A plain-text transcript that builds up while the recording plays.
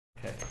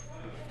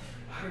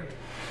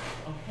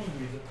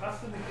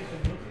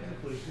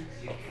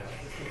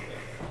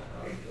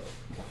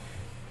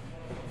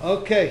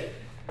Okay.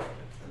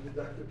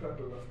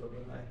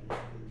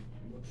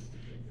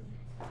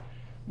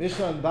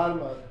 Mishnah and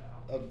Barma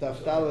of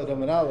Daftala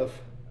Roman Aleph.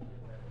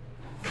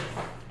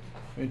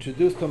 We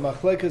introduced to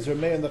Machlekes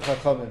Ramei and the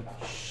Chachamim.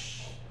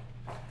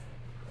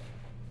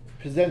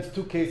 Presents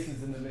two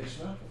cases in the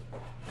Mishnah.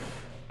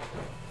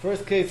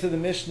 First case of the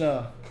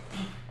Mishnah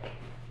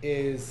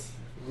is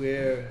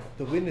where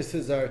the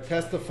witnesses are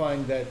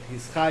testifying that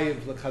he's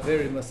chayiv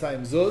l'chaveri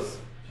masayim zuz,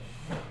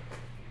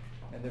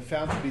 and they're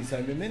found to be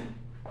zaymimin.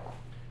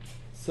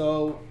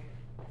 So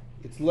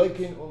it's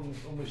loikin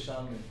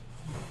u'mishamin.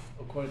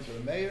 According to the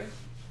mayor,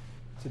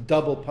 it's a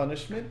double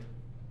punishment.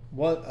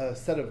 One a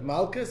set of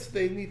malchus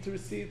they need to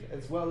receive,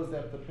 as well as they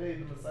have to pay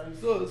the masayim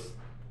zuz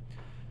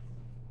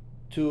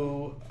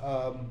to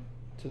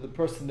the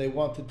person they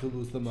wanted to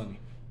lose the money.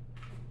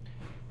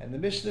 And the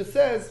Mishnah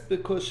says,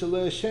 because Shema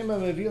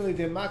Mevili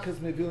de Makas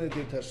Mevili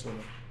de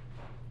Tashlima.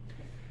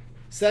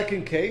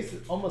 Second case,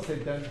 almost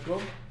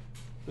identical.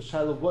 The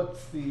Shiloh,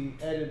 what's the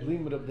added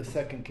limit of the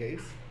second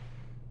case?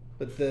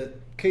 But the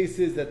case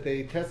is that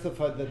they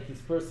testified that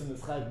this person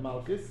is Chayv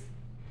Malkus.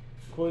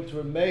 According to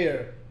a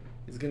mayor,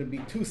 is going to be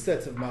two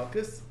sets of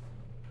Malkus.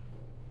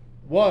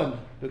 One,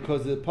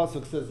 because the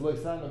Pasuk says, Lo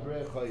Yisana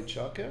B'rei Chayit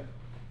Shaker.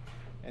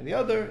 And the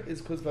other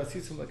is because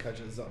Vasisum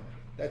L'Kajazam.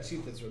 That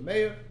sheet is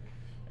Rameir.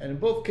 And in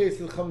both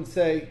cases, come and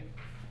say,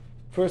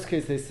 first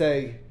case they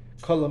say,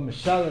 Kolam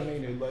Mishalim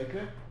Einei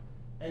Loika.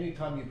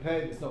 Anytime you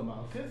pay, there's no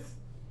Malchus.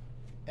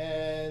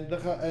 And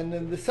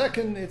then the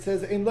second, it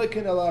says, Ein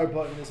Loikin El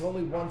Arba'in. There's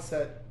only one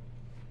set,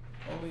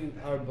 only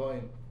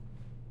Arba'in.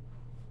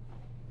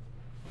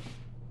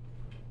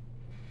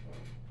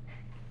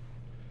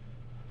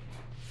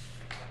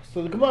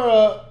 So the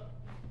Gemara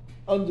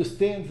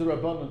understands the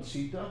Rabbanon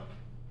Shita.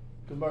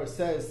 Gemara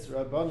says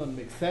Rabbanon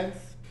makes sense.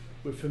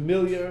 We're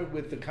familiar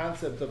with the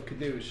concept of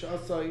Kedei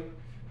Rishasai,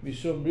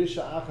 Mishum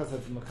Risha Achas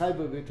at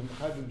Mechayva V'et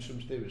Mechayva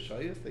Mishum Shtei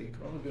Rishayas, that you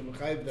can only be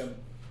Mechayv them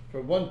for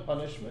one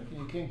punishment, and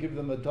you can't give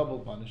them a double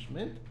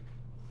punishment.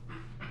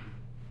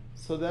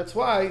 So that's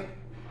why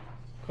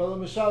Kol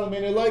HaMishalim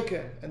Einei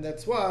Loika, and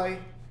that's why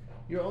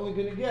you're only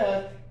going to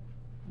get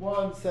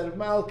one set of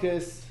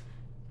Malchus,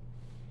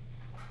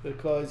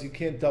 because you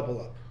can't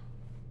double up.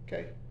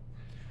 Okay?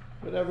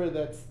 Whatever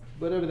that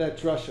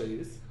drasha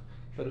is.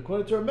 But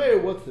according to our mayor,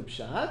 what's the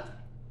pshat?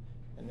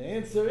 And the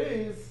answer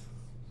is,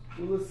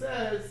 Ula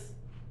says,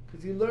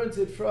 because he learns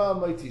it from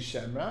Motzi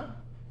Shemra.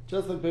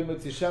 Just like by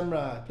Motzi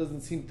Shemra, it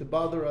doesn't seem to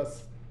bother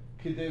us.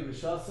 Kidei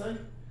Rishasai,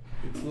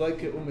 it's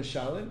like a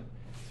u'mishalim.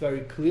 It's very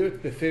clear. It's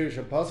beferish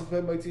pasuk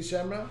by Motzi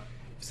Shemra.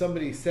 If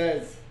somebody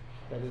says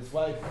that his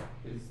wife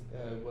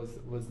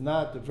was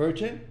not a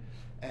virgin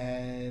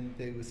and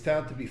it was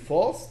found to be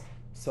false,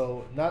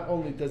 so not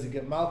only does he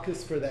get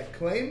malchus for that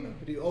claim,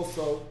 but he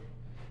also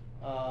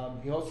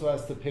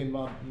has to pay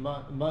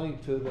money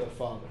to the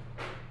father.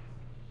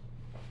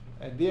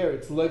 And there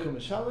it's Leikum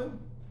Mishalim,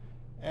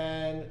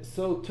 and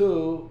so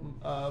too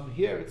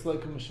here it's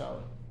Leikum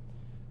Mishalim.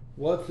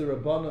 What's the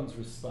Rabbanon's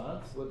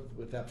response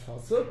with that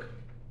pasuk?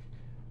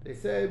 They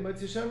say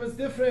Motzi Shemra is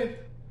different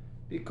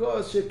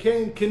because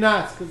Shekain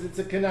Kinas, because it's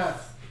a Kinas.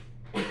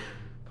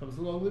 Comes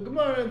along the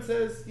Gemara and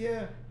says,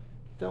 yeah,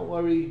 don't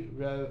worry.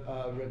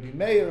 Rabbi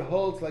Meir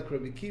holds like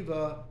Rabbi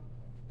Kiva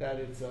that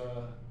it's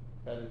a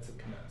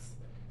Kinas.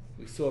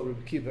 We saw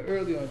Rabbi Kiva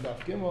earlier on Daf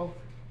Gimel.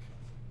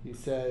 He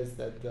says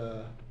that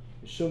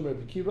Mishum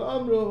Rabbi Kiva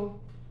Amru,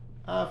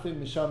 Afim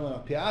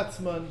Mishamlan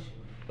Apiatzman.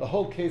 The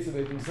whole case of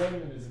Eidim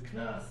Zayman is a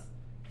Knas,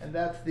 and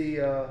that's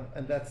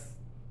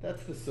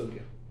the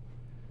sugya.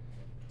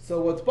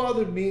 So what's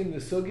bothered me in the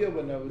sugya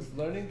when I was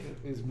learning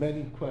is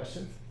many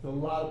questions. There's a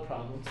lot of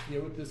problems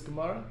here with this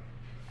Gemara.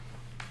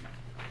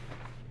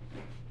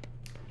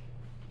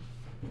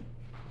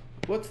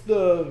 What's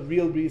the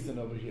real reason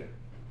over here?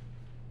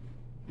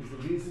 Is the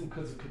reason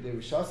because of Kedei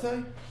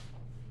Rishasai?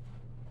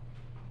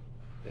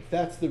 If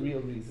that's the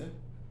real reason,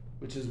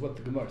 which is what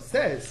the Gemara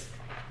says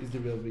is the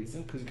real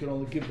reason, because you can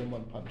only give them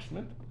one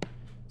punishment.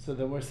 So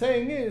then we're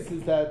saying is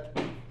that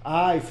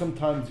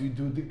sometimes we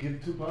do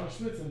give two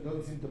punishments and it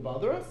doesn't seem to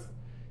bother us.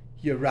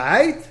 You're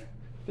right,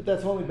 but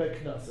that's only by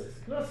Knesses.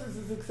 Knesses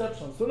is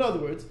exceptional. So in other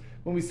words,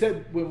 when we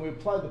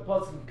apply the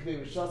pasuk of Kedei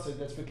Rishasai,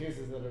 that's for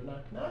cases that are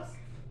not Knas.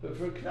 But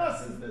for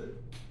Knesses,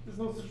 there's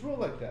no such rule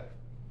like that.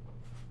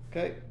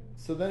 Okay?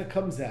 So then it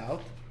comes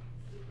out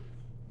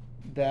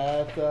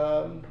that,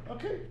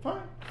 okay,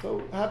 fine. So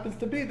it happens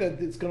to be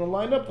that it's going to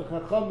line up. The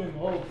Chachamim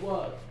hold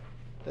what?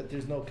 That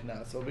there's no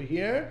Knas. Over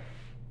here,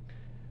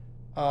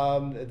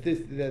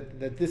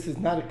 that this is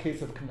not a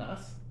case of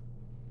Knas.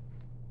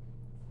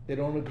 They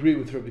don't agree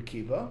with Rabbi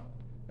Kiva.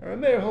 And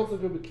Rabbi Meir holds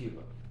like Rabbi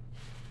Kiva.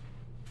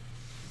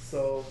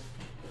 So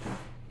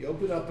you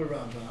open up a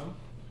Rambam,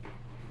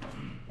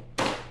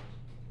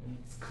 and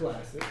it's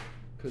classic,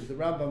 because the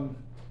Rambam,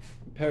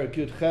 Perek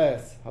Yud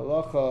Ches,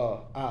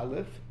 Halacha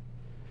Aleph,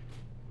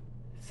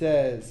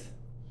 says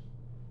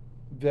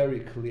very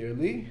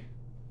clearly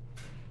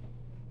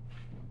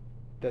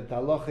that the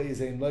halacha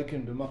is ein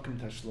loikin b'makim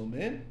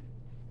tashlumin.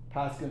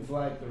 Paskins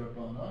like the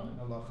Rabbanon in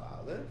halacha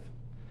aleph.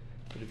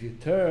 But if you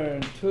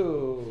turn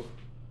to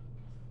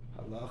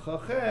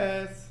halacha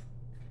ches,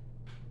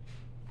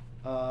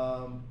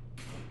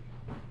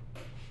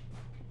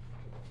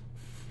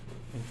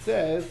 it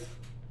says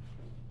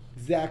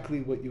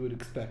exactly what you would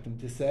expect him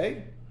to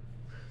say,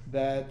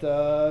 that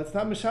it's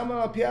not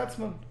mishaman al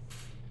piatzman.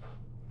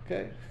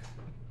 Okay?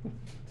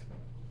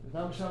 It's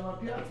not mishaman al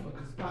piatzman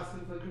because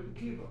Paskins like Rabbi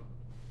Kiva.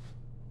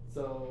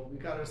 So we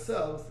got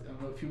ourselves, I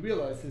don't know if you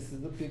realize this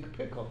is a big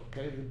pickle,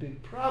 okay? The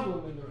big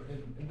problem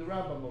in the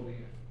Rambam over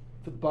here.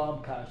 It's a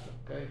bomb kasha,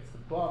 okay? It's a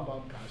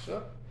bomb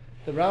kasha.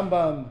 The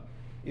Rambam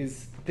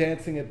is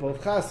dancing at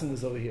both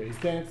chasanas over here.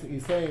 He's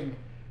saying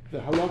the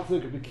halakha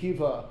of Rabbi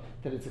Kiva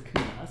that it's a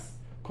knas.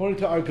 According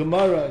to our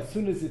Gemara, as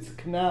soon as it's a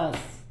knas,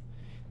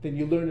 then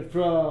you learn it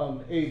from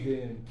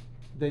Eidim.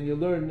 Then you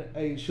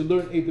should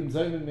learn Eidim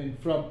Zayman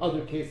from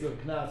other cases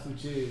of knas,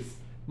 which is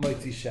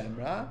Moitzi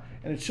Shemra,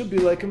 and it should be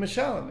like a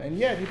Mishalim. And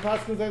yet, he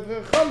passes like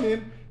a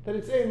Chamim that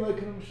it's aimed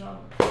like a Mishalim.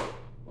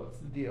 What's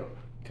the deal?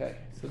 Okay,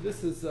 so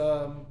this is,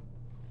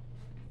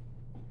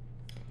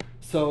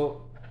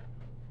 so,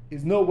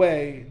 there's no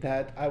way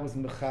that I was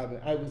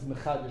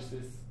Mechadish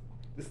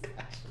this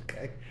cash,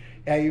 okay?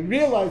 And you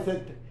realize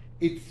that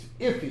it's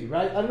iffy,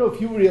 right? I don't know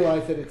if you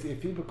realize that it's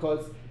iffy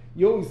because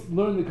you always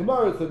learn the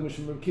Gemara, it's like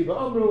Mishum Rabbi Kiva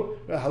Amru,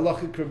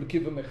 Halachik Rabbi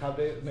Kiva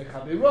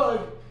Mechabe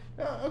Rov.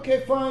 Okay,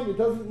 fine. It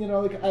doesn't,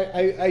 like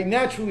I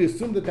naturally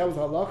assumed that was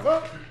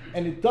halacha,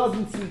 and it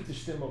doesn't seem to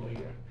stem over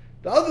here.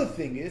 The other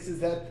thing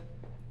is that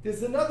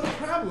there's another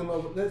problem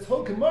of this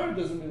whole Gemara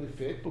doesn't really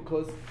fit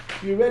because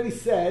you already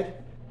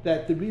said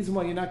that the reason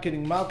why you're not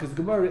getting Malkus,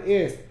 Gemara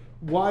asked,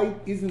 why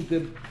isn't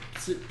the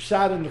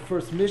pshat in the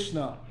first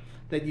Mishnah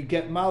that you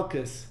get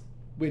Malkus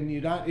when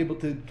you're not able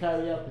to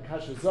carry out the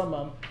Kasha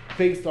Zamam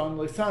based on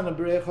Loisana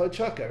Bereich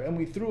HaChakar? And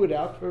we threw it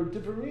out for a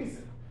different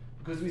reason.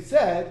 Because we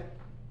said,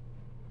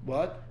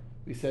 what?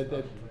 We said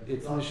that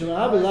it's Mishnah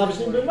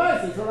Lavshin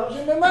B'Maisa. It's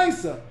Lavshin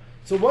B'Maisa.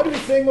 So what are we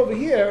saying over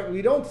here?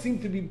 We don't seem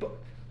to be...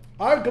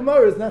 Our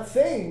Gemara is not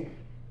saying,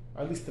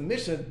 or at least the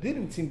Mishnah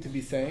didn't seem to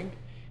be saying,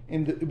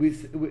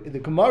 the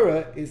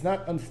Gemara is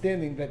not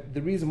understanding that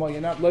the reason why you're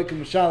not like a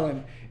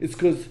Mishalim is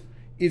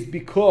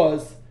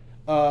because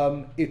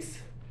that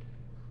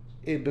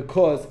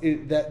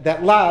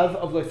lav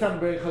of Loisan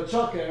Bereich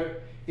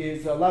HaChakar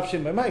is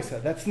Lavshin B'Maisa.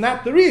 That's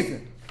not the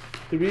reason.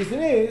 The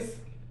reason is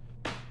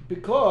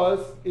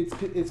because it's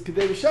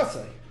Kedei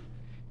Rishasai.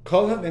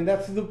 And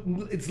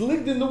it's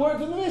linked in the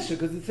words of the Mishnah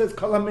because it says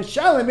Kol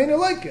HaMishalim ain't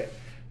like it.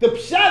 The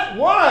pshat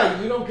why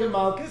you don't get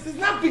Malkus is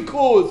not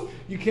because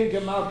you can't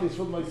get Malkus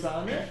from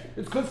Loisana.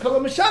 It's because Kol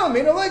HaMishalim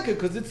ain't like it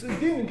because it's a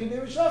din in Kedei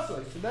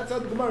Rishasai. So that's how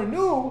the Gemara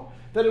knew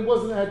that it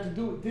didn't have to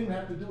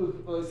do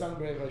with Loisan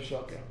Bereich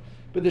HaShakar.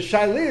 But the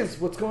shaila is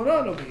what's going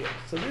on over here.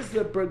 So this is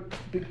a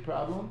big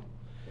problem.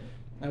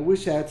 I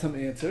wish I had some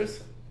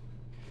answers,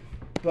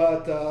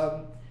 but.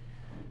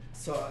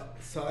 So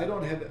I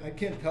don't have. I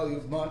can't tell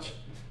you much,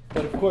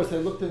 but of course I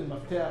looked in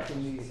Mafteach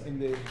in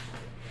the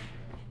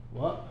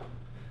what?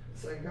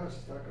 It's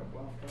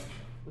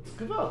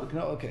Gaval.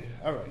 No, okay,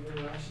 all right.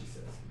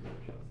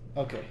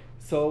 Okay,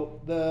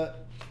 so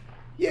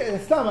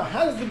it's not.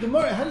 How does the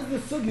Gemara? How does the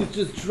Sugis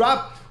just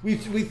drop? We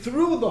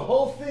threw the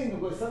whole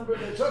thing with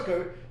Sunbird and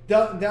Chucker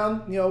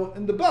down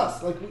in the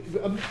bus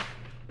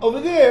over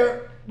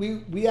there.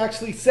 We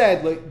actually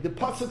said, like the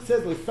pasuk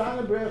says,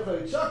 "L'sana Bereich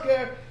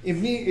HaChakar."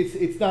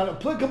 It's not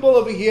applicable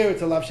over here.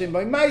 It's a lav shem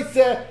by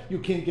ma'aseh. You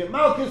can't get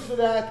malchus for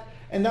that,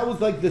 and that was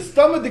like the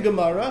stum of the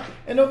Gemara.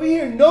 And over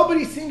here,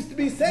 nobody seems to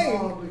be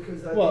saying. No,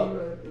 because I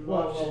think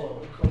lav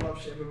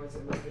shem by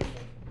ma'aseh.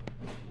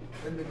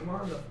 In the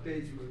Gemara on the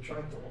page, we were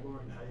trying to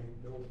learn how you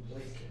know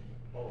linking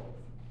of,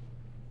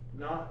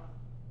 not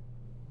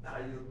how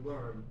you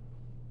learn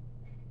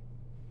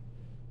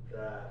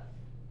that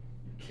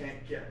you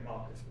can't get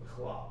malchus.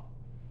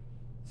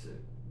 So,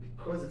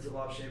 because it's a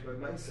lav shem by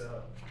ma'aseh, it's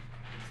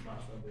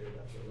mashma there.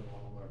 That's what we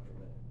want to learn from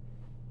it.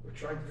 We're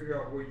trying to figure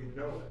out where you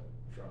know it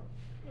from.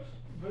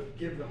 But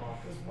give them off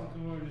this one.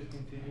 Can we just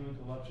continue with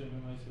the lav shem by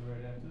ma'aseh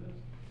right after this?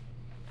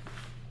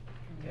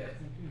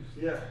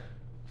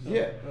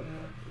 Yeah.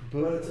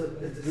 But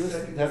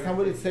that's not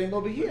what it's saying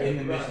over here. In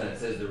the Mishnah, it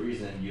says the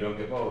reason you don't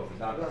get both is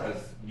not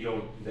because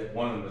that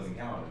one of them doesn't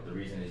count. The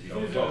reason is you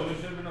don't get both.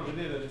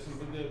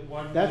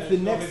 That's the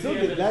next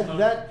sugya.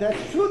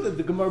 That's true that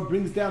the Gemara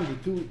brings down the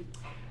two.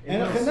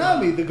 And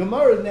Hanami,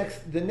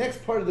 the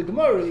next part of the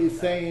Gemara is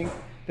saying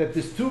that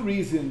there's two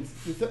reasons.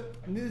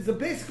 There's a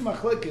basic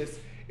machlekes.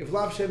 If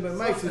lav shem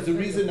b'mais is a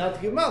reason not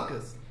to give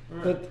malchus,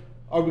 but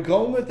are we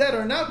going with that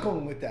or not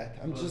going with that?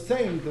 I'm just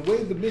saying the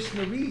way the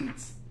Mishnah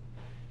reads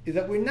is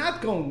that we're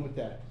not going with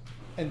that.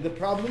 And the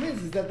problem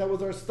is that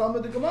was our stum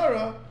of the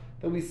Gemara,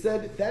 that we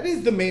said that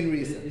is the main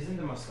reason. Isn't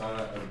the maskana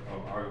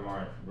of our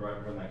Gemara, right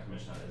from next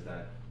Mishnah, is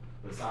that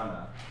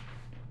Lasana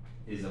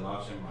is a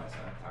lav shem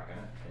ma'aseh, taka,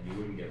 and you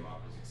wouldn't get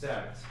malchus,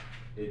 except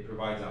it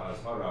provides a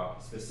azhara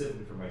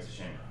specifically for Ma'aseh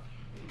Shemra.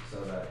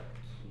 So that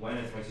when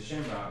it's Ma'aseh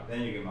Shemra,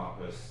 then you get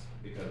malchus,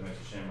 because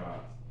Mr. Shemra.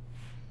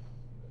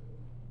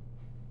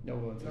 No,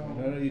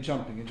 you're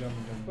jumping.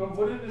 But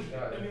what is it,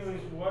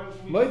 anyways, why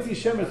would we? Moitzi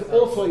Shemer is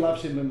also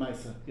Lav Shem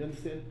B'maisa. You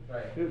understand?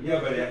 Right. Yeah,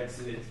 but it's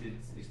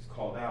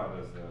called out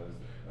as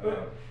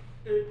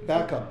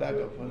Back up.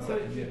 1 So,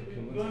 second. Yeah.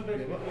 going back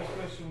to the first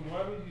question,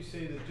 why would you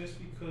say that just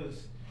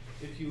because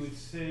if you would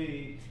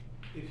say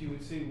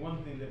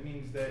one thing, that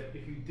means that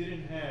if you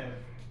didn't have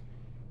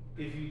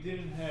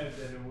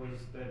that it was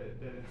that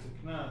it's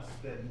a knas,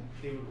 that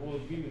they would all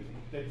agree with you,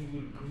 that he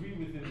would agree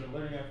within the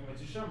learning after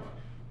Mitzvah Shamra.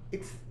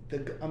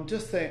 I'm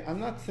just saying. I'm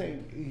not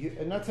saying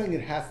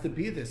it has to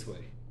be this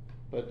way,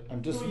 but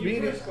I'm just No, your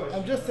reading. first question.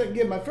 I'm just saying.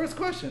 Yeah, my first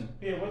question.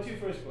 Yeah, what's your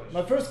first question?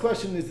 My first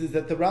question is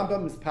that the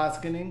Rambam is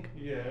paskening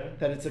Yeah,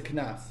 that it's a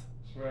knas,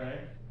 right.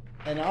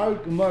 and our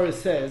Gemara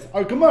says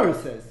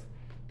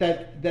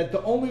that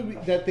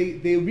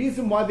the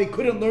reason why they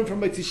couldn't learn from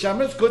Mitzvah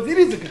Shamra is because it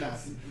is a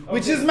knas,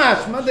 which is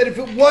mashma that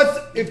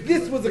if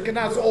this was a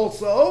knas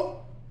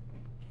also,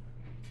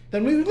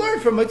 then we would learn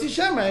from Mitzvah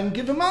Shamra and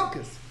give him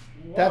malchus.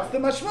 That's the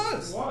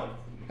mashmas. Why?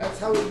 That's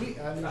how it be.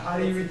 I mean, How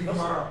do you read the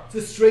Gemara? it's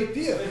a straight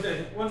deal.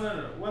 One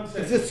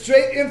second. It's a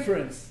straight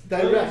inference,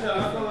 direct.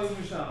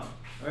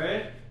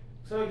 Alright?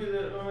 So I get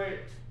it,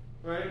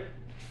 right?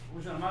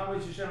 Which I'm not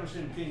waiting to share the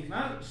same thing.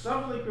 Not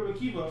something like Rabbi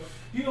Akiva,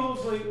 he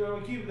holds like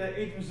Rabbi Akiva that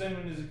Eidim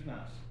Zeman is a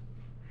knas.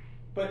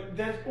 But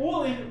that's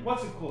all in,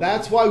 what's it called?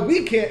 That's why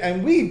we can't,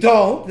 and we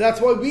don't.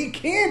 That's why we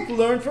can't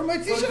learn from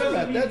Mitzvah But it doesn't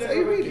Shamra. mean That's that how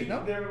you Rabbi read it, Akiva-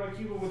 no? that Rabbi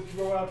Akiva would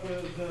throw out the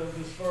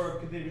Sfar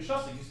of Kedei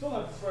B'Shasi. You still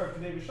have the Sfar of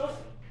Kedei B'Shasi.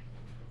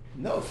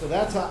 No, so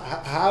that's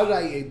how did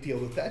I deal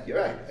with that? You're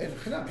right. And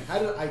Hanami, how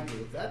did I deal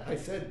with that? I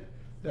said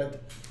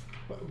that.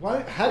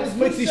 Why? How does It's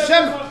Mitzvah two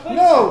separate Shamra? places.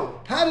 No.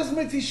 How does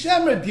Mitzvah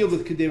Shamra deal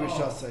with Kedei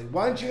Rishasai?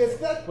 Why don't you ask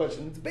that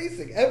question? It's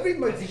basic. Every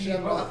Mitzvah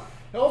Shamra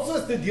also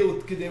has to deal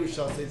with Kedei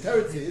Rishasai.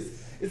 Teretz is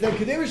that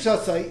Kedei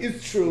Rishasai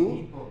is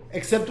true,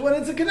 except when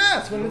it's a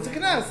Knas. When it's a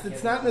Knas,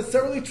 it's not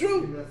necessarily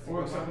true.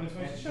 Or except when it's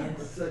Mitzvah Shamra.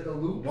 It's like a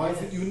loop. Why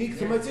is it unique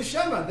to Mitzvah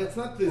Shamra? That's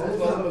not the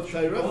Dvarim of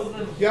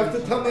Torah. You have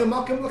to tell me a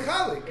Malkim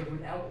L'chalik.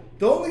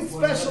 The only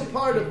special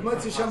part of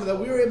Mitzvah Shamra that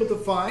we were able to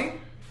find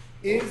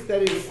is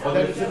that it's a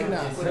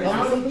Knas.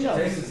 Not something else.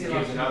 This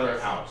gives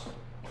another out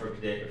for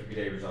Kedei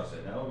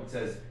Rishasai. No, it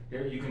says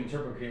here you can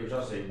interpret Kedei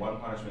Rishasai one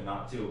punishment,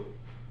 not two.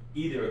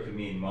 Either it could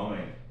mean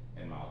Momen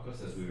and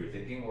Malchus, as we were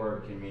thinking, or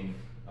it can mean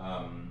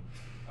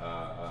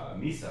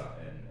Misa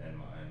and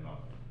Momen.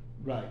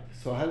 Right.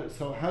 So how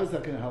is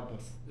that going to help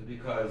us?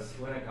 Because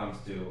when it comes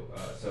to a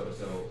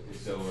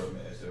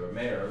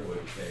mayor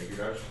would say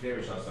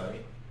Kedei Rishasai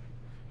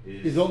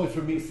It's only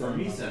for Misa. for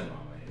Misa and Momen.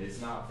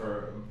 It's not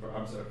for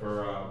Malchus and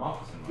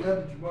You Momen.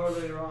 have the Gemara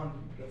later on,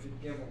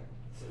 David Gimel.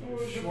 Oh,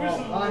 the Shmuel,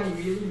 first one- Ani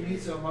Mili,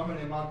 Misa, Mammon,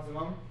 and Malchus.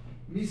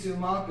 Misa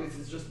and Malchus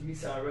is just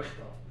Misa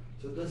Arechta.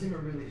 So it doesn't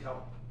even really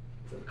help.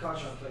 It's a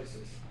kasha on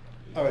places.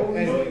 All right. Oh,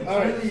 Anyway, no, all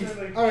right. it's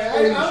really- All right.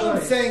 Really All I'm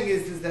shy. saying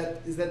is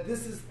that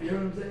this is You know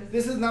what I'm saying?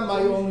 this is not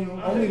my only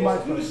my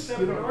It's two point.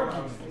 separate You don't-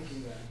 arguments.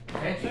 Thinking that.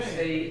 Can't you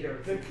say The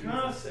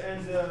Knas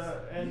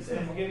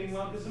and getting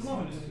Malchus and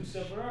Momen is two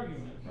separate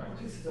arguments. Right.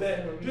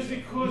 That just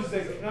because the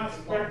Knas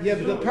practice. Yeah,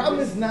 but the problem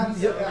is not.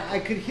 I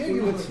could hear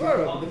you in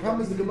Svara, but the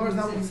problem is the Gemara is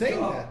not saying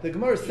that. The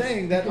Gemara is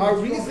saying that our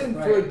reason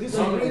for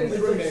disagreeing with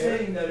It's like Rameir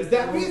saying that is if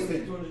that you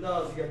reason.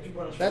 $200, you got two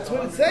punishments. That's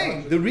what it's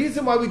saying. The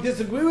reason why we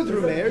disagree with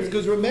Rameir is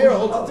because Rameir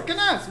holds it to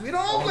Kanas. We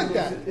don't hold like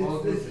that.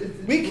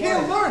 We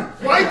can't learn.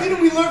 Why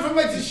didn't we learn from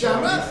Mitzvah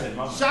Shamra?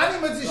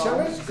 Shani Mitzvah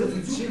Shamra is because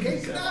it's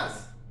Shikei Kanas.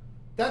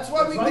 That's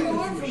why we didn't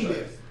learn from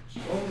there.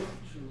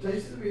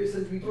 Jason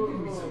says we can give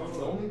me some.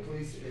 The only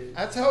place is.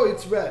 That's how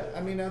it's read.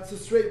 I mean, that's a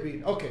straight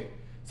read. Okay.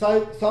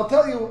 So I'll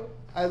tell you,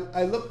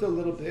 I looked a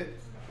little bit.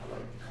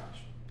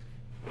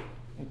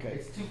 Okay.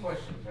 it's two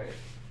questions, right?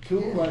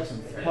 Two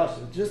questions.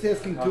 Questions. Just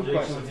asking two Jason,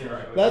 questions. you're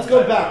right. Let's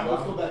go back.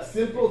 Let's go back.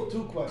 Simple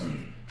two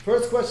questions.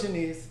 First question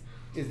is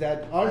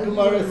that our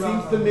Gemara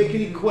seems to make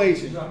an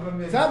equation.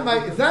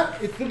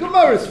 It's the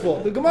Gemara's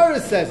fault. The Gemara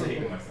says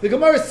it. The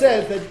Gemara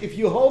says that if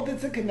you hold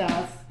it's a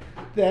kanas,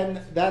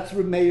 then that's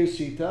Rameir's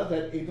Shita,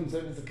 that Eidim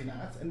Zon is a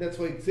kanas, and that's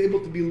why it's able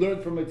to be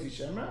learned from Mitzvah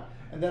Shemra,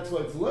 and that's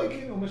why it's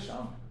loikin or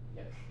masham.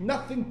 Yes.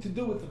 Nothing to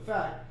do with the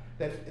fact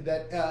that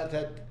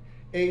the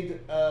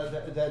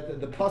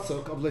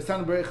pasuk of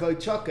Leisan Berechai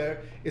Chakar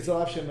is a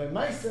Lav Shem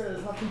Ma'aser.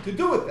 Has nothing to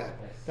do with that.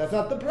 That's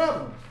not the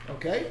problem.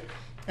 Okay,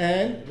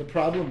 and the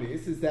problem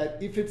is that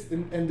if it's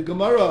in the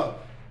Gemara,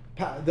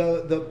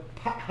 the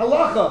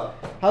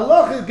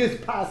halacha gets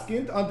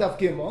paskind on Daf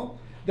Gimel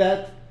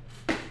that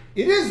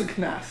it is a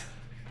knas.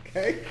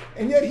 Okay,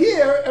 and yet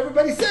here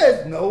everybody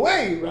says no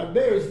way. Rabbi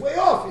Meir is way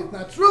off. It's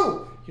not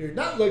true. You're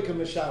not like a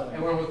And Mishalim.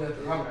 where was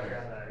that come?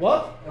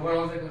 What? And where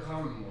was that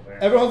come?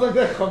 Everyone's like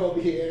that. Come over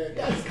here.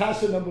 That's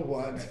kasha number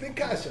one. It's big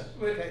kasha.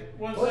 Okay.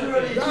 One Well, you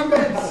already second. keep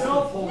it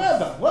himself holds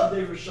Rabbi, what?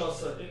 Kedei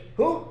Rishasai.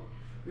 Who?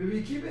 If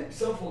you keep it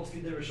himself holds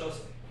Kedei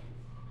Rishasai.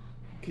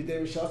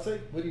 Kidei Rishasei?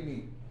 What do you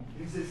mean?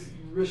 He says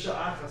Risha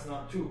Achas,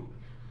 not two.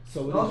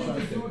 So what are you Nothing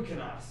trying to to do say? with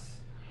Kanas.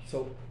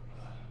 So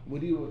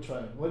what are you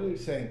trying? What are you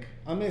saying?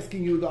 I'm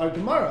asking you our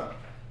Gemara.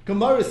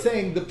 Gemara is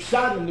saying the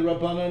pshat in the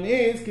Rabbanan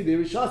is Kedei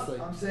Rishasai.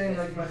 I'm saying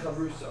like my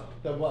chavrusa.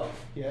 That what?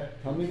 Yeah?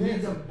 Tell me It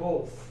means this. them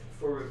both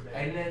for I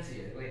a didn't see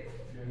it. Wait.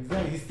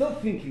 He's still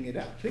thinking it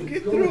out. Think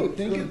it Good, through.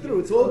 Think good, it through.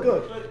 It's all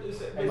good.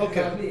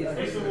 Okay.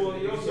 First of all,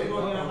 you also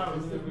know how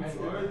happens to be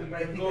Gemara. You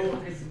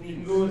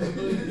can go into a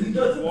million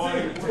reasons why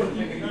it's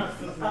maybe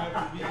not. Doesn't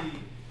have to be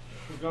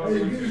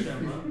regarding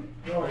Hashem, huh?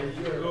 No, You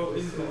can go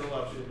into the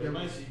love shit. They're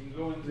nice. You can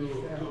go into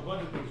a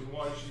bunch of things and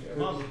why she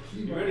come up.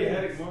 You already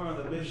had it more on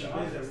the Beis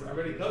Shammai that would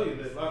already tell you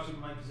that love shit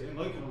might be in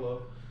like a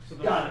love. So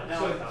the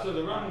so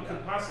the Rambam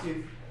could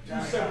paskin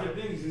two separate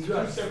things in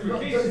two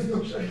separate cases.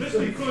 Just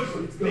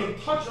because they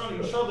touch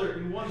on each other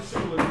in one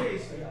similar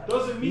case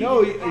doesn't mean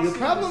No, you the paskin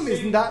problem the is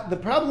same- not. The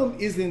problem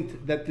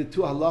isn't that the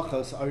two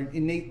halachas are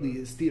innately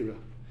a stira.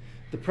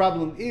 The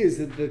problem is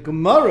that the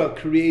Gemara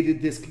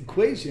created this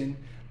equation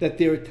that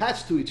they're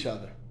attached to each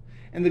other.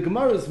 And the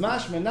Gemara is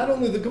mashma, not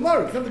only the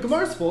Gemara, it's not the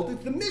Gemara's fault,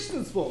 it's the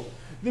Mishnah's fault.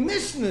 The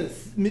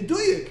Mishnah's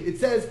miduyik, it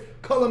says,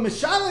 Kol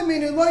ha-mishalem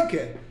ein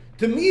eloke.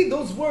 To me,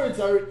 those words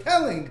are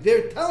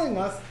they're telling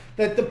us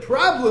that the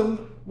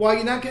problem, why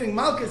you're not getting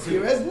Malchus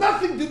here, has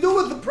nothing to do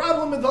with the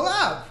problem of the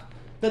lav.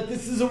 That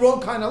this is a wrong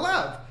kind of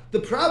lav. The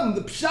problem,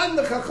 the pshat and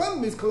the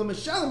chacham is, Kol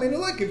ha-mishalem ein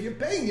eloke. If you're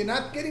paying, you're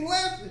not getting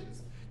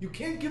lashes. You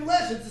can't give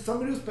lashes to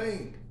somebody who's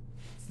paying.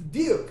 It's the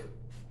diuk.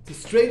 It's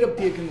a straight up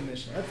diuk in the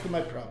Mishnah. That's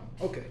my problem.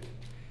 Okay.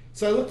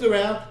 So I looked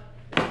around,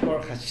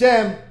 Baruch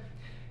Hashem,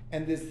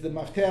 and this the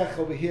mafteach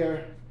over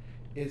here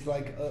is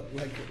like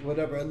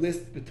whatever, a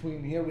list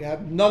between here. We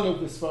have none of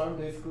this farm,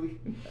 basically.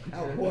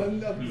 Not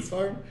one of this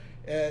farm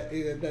that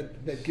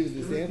gives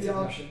this answer. the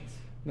options.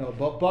 No,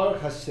 but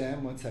Baruch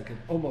Hashem, one second.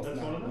 Almost That's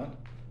not one of them?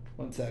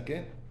 one. 1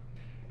 second.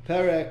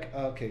 Perek,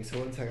 okay, so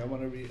 1 second. I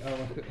want to read.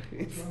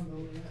 It's,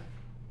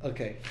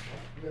 okay.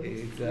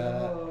 It's,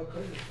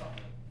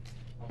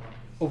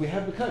 oh, we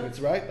have the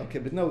kavitz, right? Okay,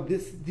 but no,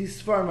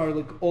 these farm are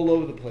like all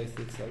over the place.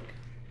 It's like,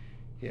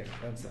 here,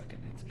 1 second.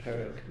 It's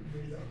Perek.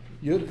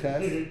 Yud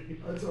Ches.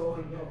 That's all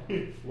I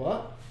know.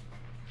 What?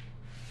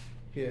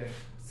 Here.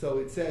 So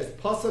it says,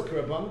 Pasuk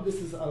Rabbanon, this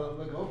is like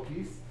a whole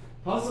piece.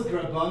 Pasuk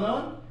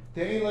Rabbanon,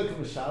 Te'in Lekum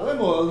Mishalem,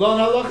 or Lon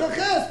Halacha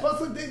Ches,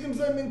 Pasuk Deidim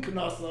Zay Min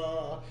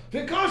Knasa,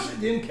 V'koshet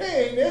Din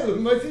Kein, Elu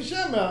Mati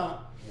Shema.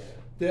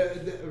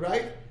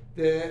 Right?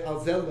 The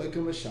Alzel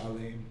Lekum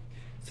Mishalem.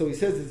 So he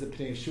says there's a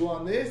Pnei Yeshua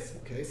on this.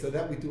 Okay, so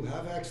that we do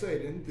have actually.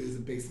 There's a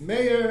base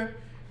mayor,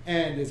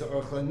 and there's a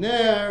Orchla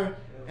Ner,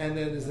 and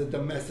then there's a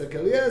Damesak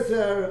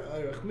Eliezer.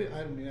 I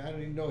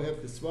don't even know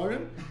half the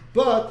Svarim,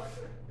 but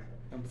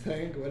I'm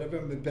saying whatever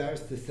I'm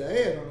embarrassed to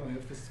say. I don't know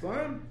half the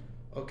Svarim.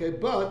 Okay,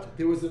 but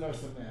there was an Ar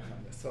Sameach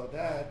on this. So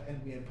that,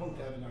 and we had pulled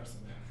to have an Ar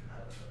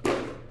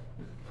Sameach.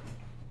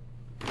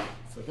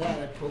 So that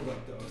I pulled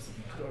up the Ar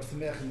Sameach. The Ar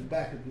Sameach in the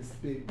back of this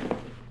big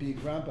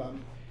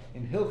Rambam.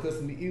 In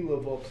Hilchas Me'ilah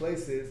of all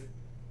places,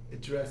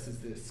 addresses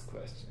this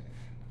question.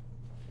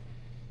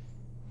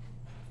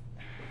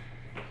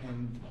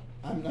 And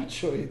I'm not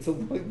sure, it's a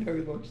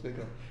very long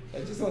shtickle.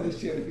 I just want to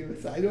share with you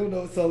this. I don't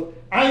know, so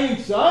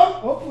Ayin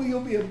Sham, hopefully you'll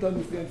be able to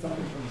understand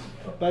something from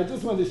it. But I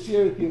just want to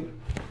share with you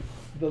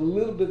the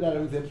little bit that I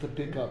was able to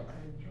pick up.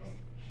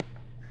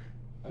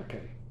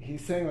 Okay,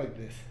 he's saying like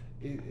this.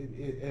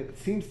 It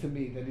seems to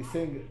me that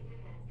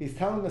he's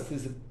telling us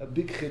there's a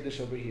big chiddush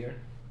over here.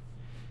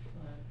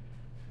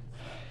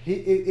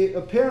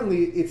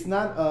 Apparently, it's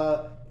not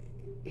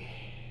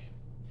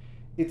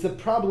it's a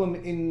problem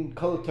in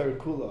Kol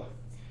Kula.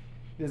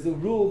 There's a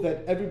rule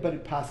that everybody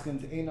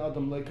paskins Ein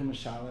Adam Leikum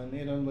Mishalem,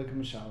 Ein Adam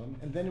Leikum Mishalem,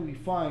 and then we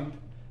find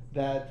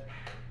that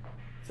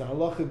it's a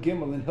halacha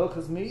gimel in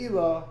Hilchas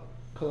Me'ilah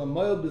Kol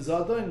Hamoyel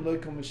B'Zadayin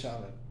Leikum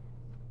Mishalem.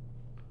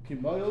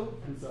 Kimoyel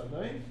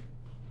B'Zadayin,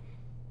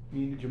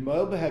 meaning you're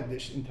moyel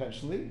b'hegdish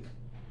intentionally.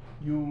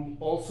 You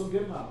also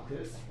give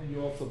malchus and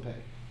you also pay.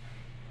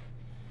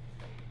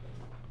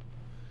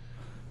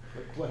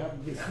 Like what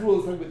happened? This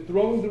rule is like we're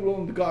throwing the rule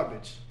in the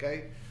garbage.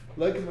 Okay,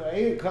 like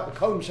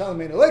Kalim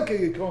Shalom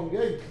you call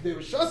him they were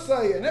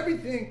Shasai and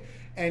everything,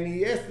 and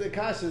he asked the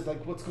Kashas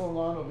like, what's going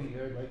on over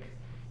here? Like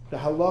the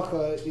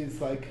halacha is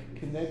like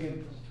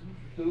connected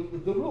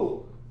the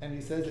rule, and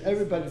he says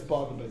everybody's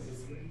bothered by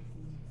this.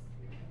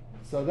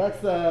 So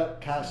that's the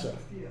kasha.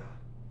 Yeah,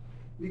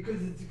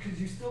 because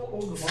you still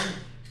owe the money.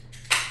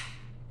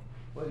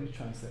 What are you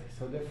trying to say?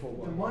 So therefore,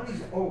 what? The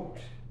money's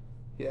owed.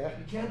 Yeah.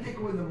 You can't take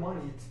away the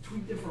money. It's two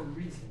different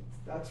reasons.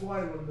 That's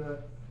why when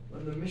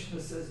the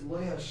Mishnah says Lo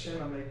Hashem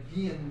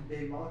Me'biyan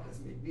B'Dei Malchus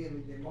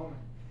Me'biyan B'Dei Mammon,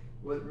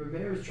 what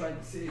Rameir is trying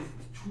to say is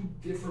two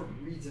different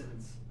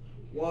reasons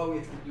why we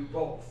have to do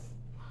both.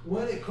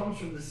 When it comes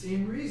from the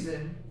same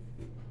reason,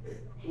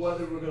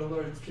 whether we're going to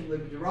learn it's Kimle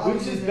B'Dirab,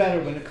 Which is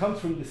better, when it comes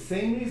from the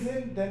same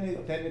reason, then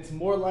it's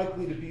more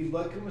likely to be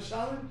like a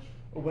Mashalim,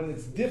 or when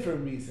it's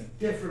different reason?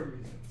 different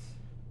reasons.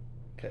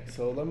 Okay,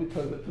 so let me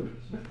tell you the truth.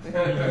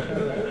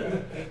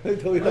 Let me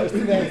tell you the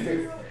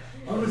semantics.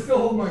 I'm going to still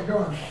hold my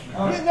gun.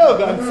 No,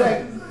 but I'm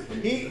saying,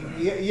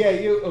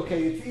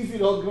 it's easy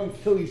to hold the gun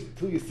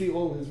till you see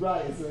all his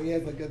riots, so he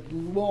has like a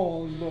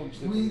long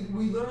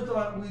We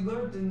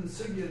learned in the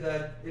sugya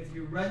that if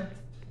you rent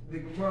the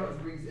Gemara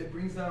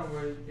brings down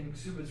where in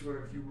Ksubas where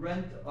if you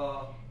rent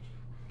a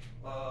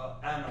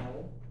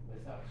animal,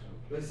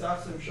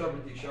 Lesachsim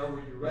Shabbat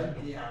where you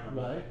rent the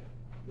animal, Right.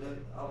 then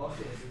Allah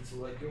is it's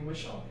like a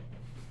Mashalim.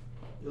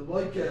 You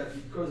like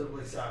because of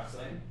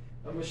Lesachsim,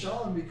 a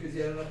Mashalim because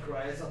you had enough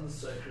krayas on the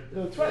circuit.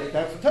 That's right.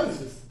 That's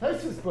Tosfos.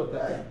 Tosfos put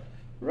that down.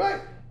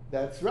 Right.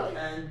 That's right.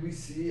 And we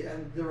see,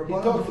 and the He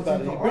Rabbanan talks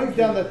about it. He brings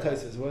down that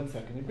Tosfos. Tosfos. 1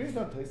 second. He brings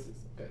down Tosfos.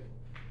 Okay.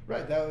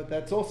 Right.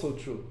 That's also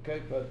true.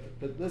 Okay. But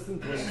listen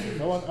to what he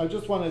says. I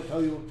just want to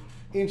tell you,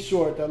 in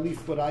short, at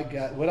least what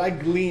I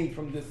gleaned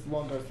from this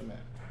long argument.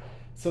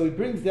 So he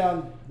brings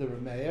down the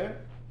Rameir,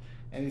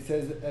 and he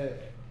says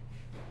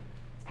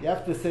you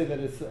have to say that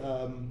it's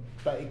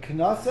by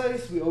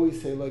Iknasais we always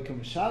say like a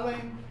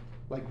Mishalim,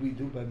 like we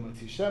do by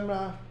Motzi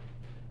Shemra,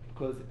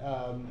 because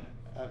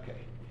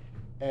okay,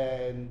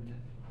 and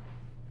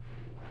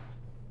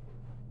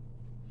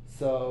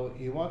so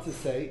he wants to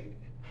say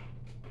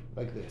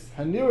like this: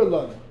 Hanir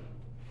Alon,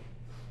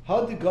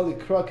 Hadi Gali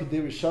Kra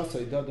Kedei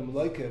Rishasai Dadam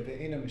Loike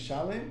Ve'ena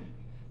Mishalim.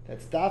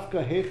 That's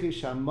Dafka Hechi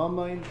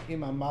Shamamayim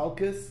Im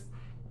Amalkus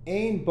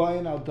Ein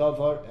Bayin Al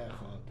Davar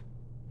Echad.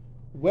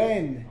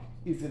 When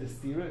is it a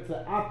stira? It's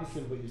the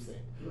opposite of what you're saying.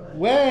 Right.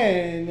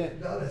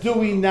 When do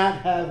we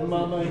not have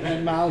Mama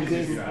and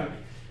Malchus?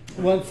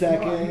 1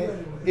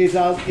 second. Is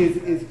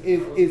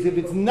if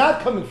it's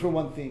not coming from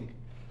one thing.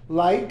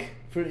 Like,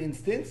 for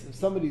instance, if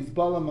somebody's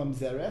Bala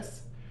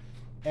Mamzeres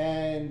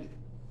and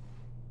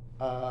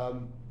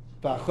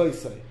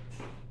Ba'choisai.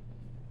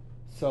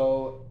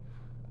 So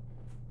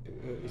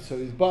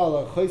he's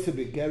Bala Choisai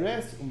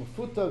Begeres,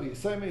 Umafuta,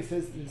 V'Yisoyme. He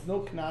says there's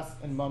no Knas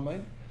and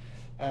Mamain.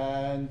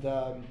 And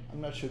I'm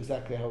not sure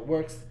exactly how it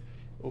works.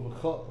 Over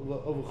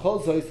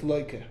Zois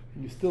Loike,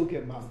 you still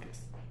get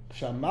Malchus.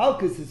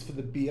 Malchus is for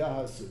the Bia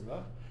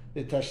Hasura.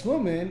 The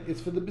Tashlumin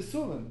is for the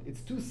Besulin.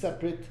 It's two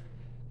separate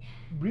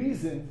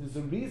reasons. There's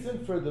a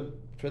reason for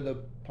the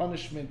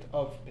punishment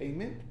of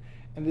payment,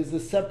 and there's a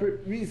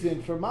separate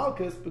reason for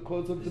Malchus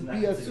because of the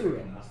Bia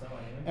Hasura.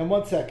 And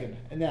 1 second.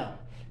 And now,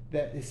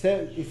 that he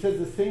says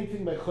the same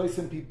thing by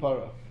Chosim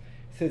Pipara.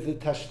 He says the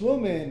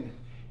Tashlumin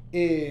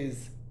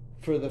is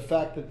for the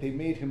fact that they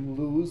made him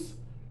lose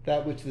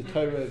that which the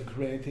Torah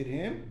granted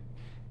him,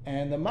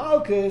 and the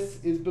Malchus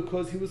is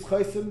because he was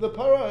Chosim the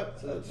Para.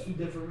 So that's two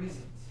different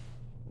reasons.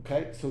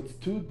 Okay, so it's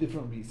two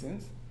different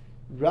reasons,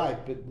 right?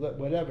 But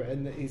whatever.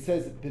 And he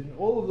says that in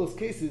all of those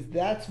cases,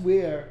 that's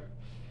where,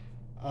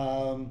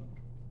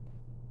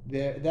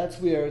 that's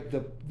where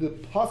the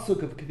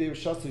pasuk of Kedei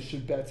Rishasa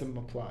should betzim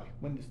apply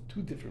when there's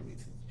two different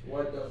reasons.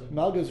 What doesn't?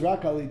 Malgus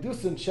Rakali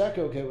Dusan Sheka,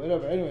 okay,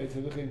 whatever. Anyway, so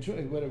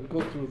whatever, we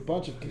go through a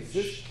bunch of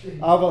cases.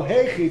 Aval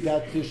Hechi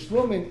that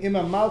Tishlumin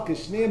Imam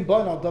Malkus Shneim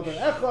Bon Al Davar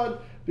Echad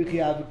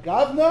B'Chiyav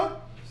Gavna.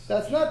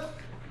 That's not.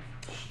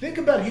 Think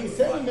about it, he's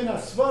saying Min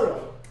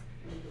Asvara.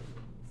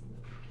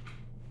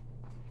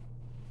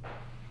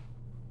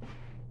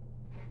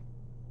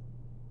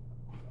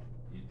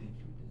 You think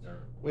you would deserve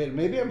it. Wait,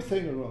 maybe I'm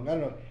saying it wrong. I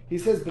don't know. He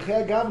says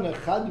B'Chiyav Gavna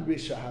Chad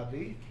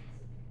B'Shahavi.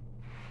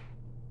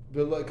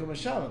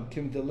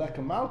 Kim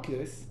deleka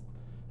malchus,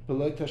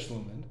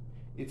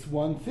 it's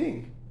one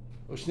thing.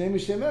 In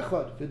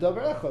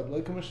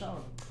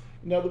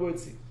other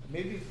words,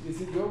 maybe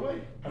is it your way?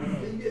 I don't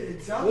know.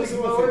 It sounds Listen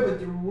like what my I'm way, saying. but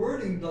the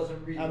wording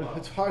doesn't read well.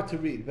 It's hard to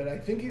read, but I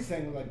think he's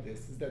saying like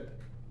this: is that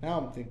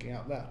now I'm thinking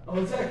out loud. Oh,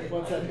 1 second.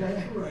 1 second.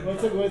 Okay, right. 1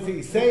 second. 1 second.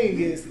 He's saying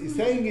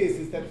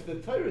is that if the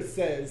Torah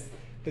says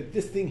that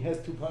this thing has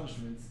two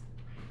punishments,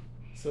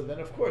 so then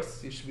of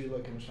course you should be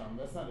like a Misham.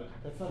 That's not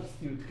a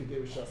steer to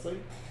Kedei Rishasai.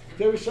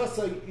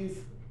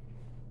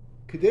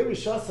 Kedei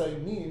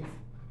Rishasai means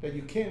that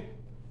you can't.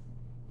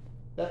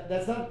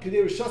 That's not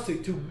Kedei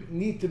Rishasai to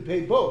need to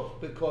pay both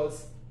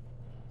because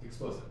It's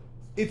explosive.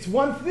 it's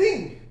one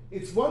thing.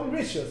 It's one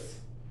rishas.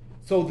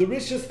 So the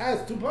rishas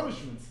has two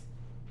punishments.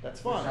 That's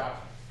fine.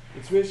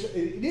 It's risha.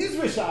 It is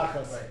risha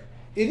achas. Right.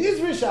 It is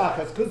risha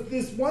achas because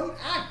there's one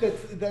act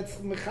that's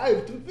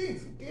mechayiv two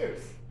things. Who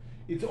cares?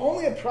 It's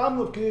only a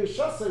problem of Kedei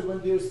Rishasai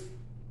when there's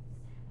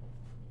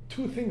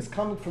two things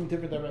coming from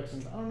different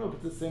directions. I don't know if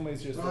it's the same way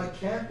as you're Well, saying. it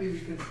can't be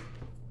because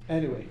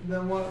Anyway,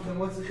 then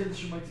what's the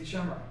chiddush of Moitzi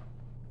Shemra?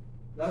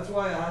 That's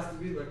why it has to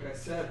be like I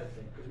said. I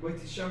think because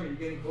Moitzi Shemra, you're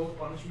getting both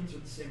punishments for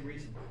the same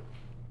reason.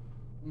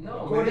 No,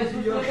 According that's to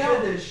what's your laid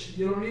out. chiddush,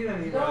 you don't need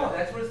any. No, right?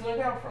 that's where it's laid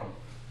out from.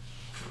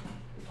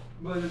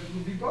 But it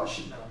would be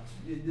partial now.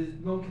 There's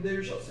no Kedei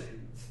Rishasai.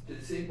 It's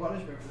the same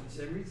punishment for the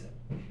same reason.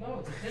 No,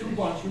 it's a Two chiddush.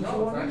 punishments for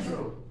No, one it's not reason.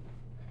 true.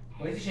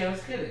 Moitzi Shemra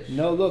is chiddush.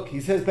 no, look,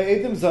 he says by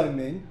Edom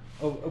Zaymin.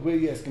 Oh, where are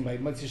you asking by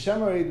Moitzi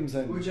Shemra or Edom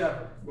Zaymin?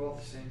 Whichever, both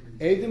the same reason.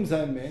 Edom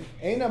Zaymin.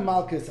 Eina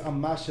Malchus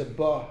Amasha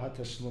Ba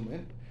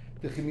Hatashlumin.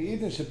 The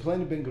Chimiidin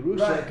Shepleni Ben Gerusha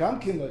Right.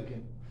 Gamkin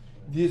Loikin.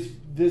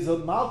 There's a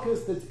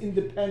Malchus that's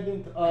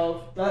independent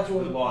of. That's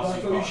what. The loss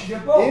That's you what you got. should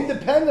get both.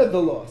 Independent of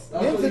the loss.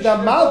 That's Into what you the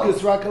should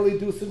Malchus have Rakali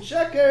Dus and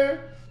Sheker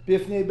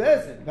Bifnei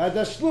Bezin.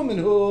 Vadashlumin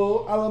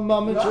Hu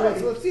Alamam and Right.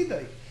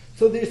 Sheretz.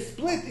 So they're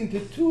split into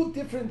two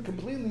different,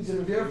 completely So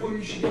different. therefore,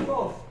 you should get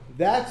both.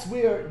 That's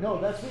where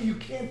you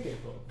can't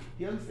get both.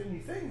 You understand?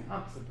 He's saying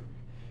opposite.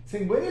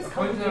 Saying when it's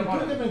coming According to from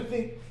the two different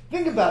things.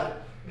 Think about it.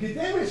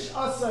 Kederish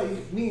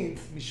Asai means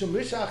Mishum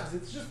Rishach.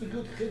 It's just a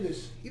good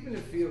chiddush, even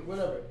if you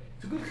whatever.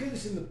 It's a good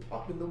chiddush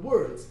in the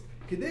words.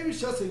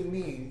 Kederish Asai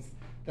means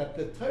that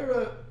the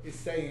Torah is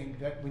saying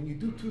that when you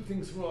do two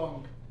things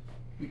wrong,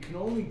 we can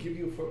only give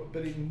you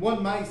but in one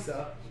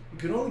Maisa, we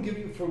can only give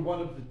you for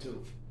one of the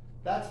two.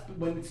 That's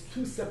when it's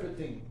two separate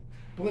things.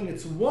 But when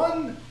it's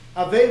one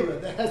Aveira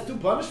that has two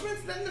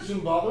punishments, then it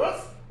shouldn't bother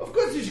us. Of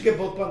course you should get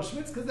both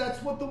punishments, because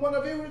that's what the one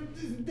Aveira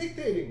is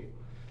dictating.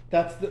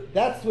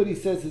 That's what he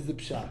says is the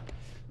pshat.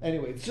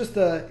 Anyway, it's just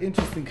an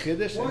interesting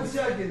chiddush. One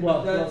second,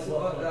 What?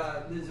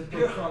 there's a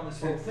pircha on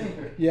this whole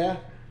thing. Yeah?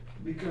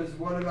 Because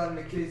what about in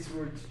the case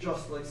where it's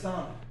just like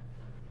Sana?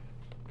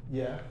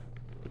 Yeah.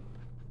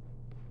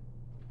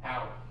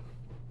 How?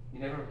 You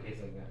never have a case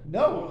like that.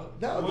 No.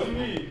 What do you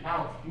mean?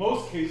 How?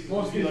 Most cases.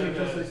 Most would be cases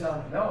are just like that.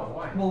 Sana. No,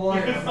 why? Well, why?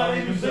 Because it's not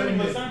even saying, it.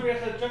 like, San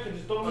Briach check it,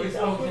 just don't Oh, make it's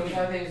it okay, so we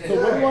have things So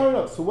what do you want to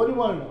know? So what do you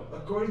want to know?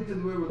 According to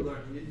the way we're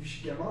learning, you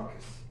should get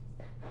Marcus.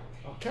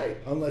 Okay,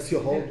 unless you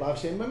hold Lav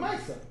Shem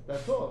B'Maisa.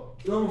 That's all.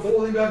 No, we're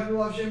falling back to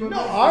Lav Shem. No,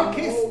 our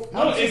case.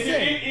 No, I'm just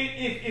saying.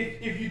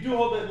 if you do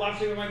hold that last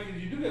shape of my kids,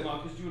 you do get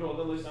Malchus, you would hold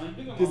that list on, you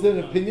do get There's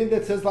Malchus. an opinion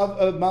that says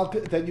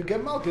that you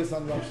get Malchus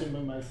on Lav Shem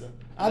B'Maisa.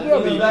 Yeah,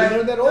 You can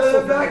learn that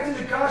also. Back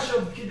to the kasha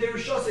of Kidei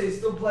Rishase is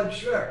still Pleb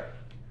Shver.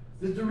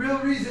 That the real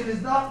reason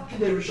is not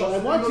Kidei Rishase. What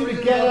I want you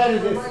to get out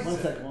of this, one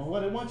second.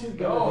 What I want you to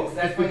get out of this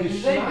that's is why the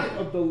he's saying shot it.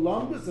 of the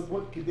lumbus of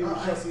what Kedei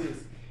Rishasi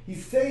is.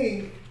 He's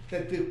saying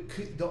that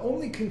the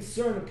only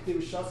concern of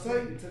Kedei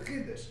Rishasi, it's a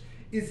chiddush,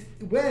 is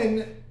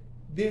when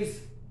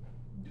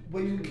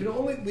you can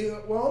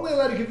we're only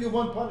allowed to give you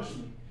one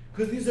punishment.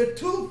 Because these are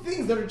two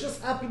things that are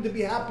just happen to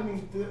be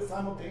happening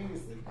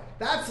simultaneously.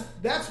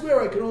 That's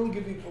where I can only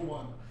give you for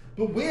one.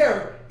 But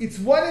where it's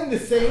one and the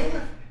same,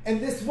 and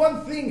this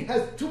one thing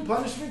has two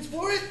punishments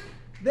for it,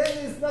 then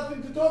there's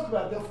nothing to talk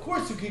about. Of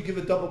course you could give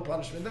a double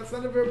punishment. That's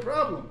not a very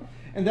problem.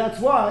 And that's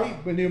why,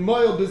 when you're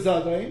moyel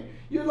b'zadain,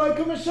 you're like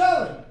a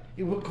mashalim.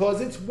 Because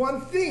it's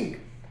one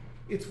thing.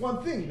 It's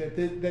one thing. That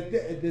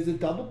there's a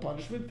double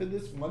punishment for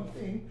this one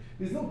thing.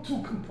 There's no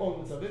two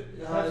components of it.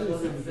 It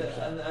doesn't fit.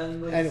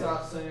 And like Anyway.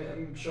 saying,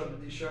 I'm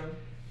Shabbat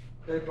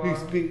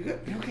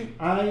Okay,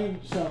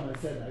 I'm Sham. I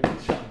said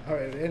I'm Sham. All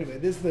right. Anyway,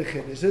 this is the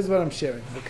chiddush. This is what I'm sharing. Okay.